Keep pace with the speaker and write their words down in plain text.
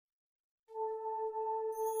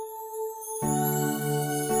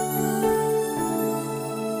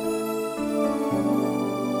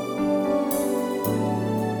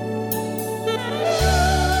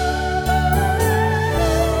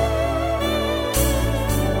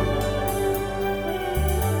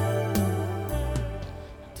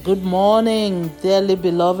Good morning, dearly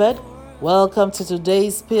beloved. Welcome to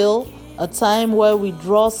today's Pill, a time where we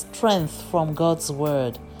draw strength from God's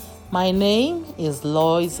Word. My name is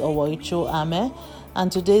Lois Owoicho Ame,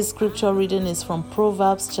 and today's scripture reading is from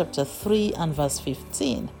Proverbs chapter 3 and verse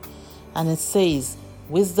 15. And it says,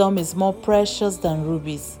 "Wisdom is more precious than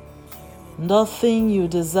rubies. Nothing you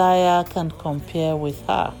desire can compare with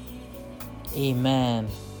her." Amen.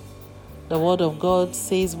 The Word of God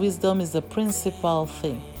says wisdom is the principal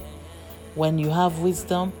thing. When you have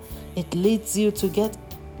wisdom, it leads you to get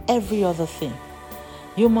every other thing.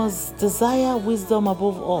 You must desire wisdom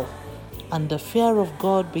above all, and the fear of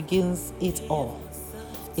God begins it all.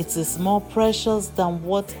 It is more precious than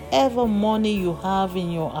whatever money you have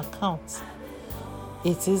in your account.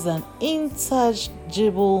 It is an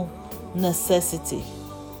intangible necessity.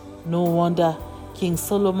 No wonder King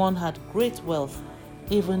Solomon had great wealth,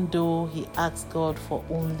 even though he asked God for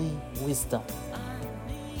only wisdom.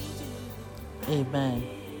 Amen.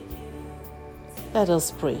 Let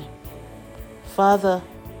us pray. Father,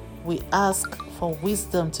 we ask for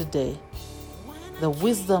wisdom today, the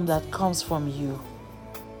wisdom that comes from you,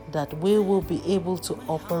 that we will be able to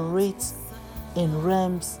operate in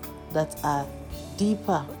realms that are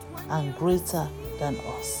deeper and greater than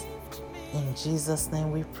us. In Jesus'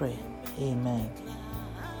 name we pray. Amen.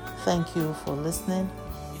 Thank you for listening.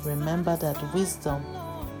 Remember that wisdom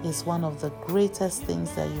is one of the greatest things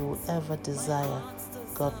that you will ever desire.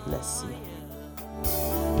 God bless you.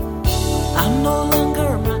 I'm no longer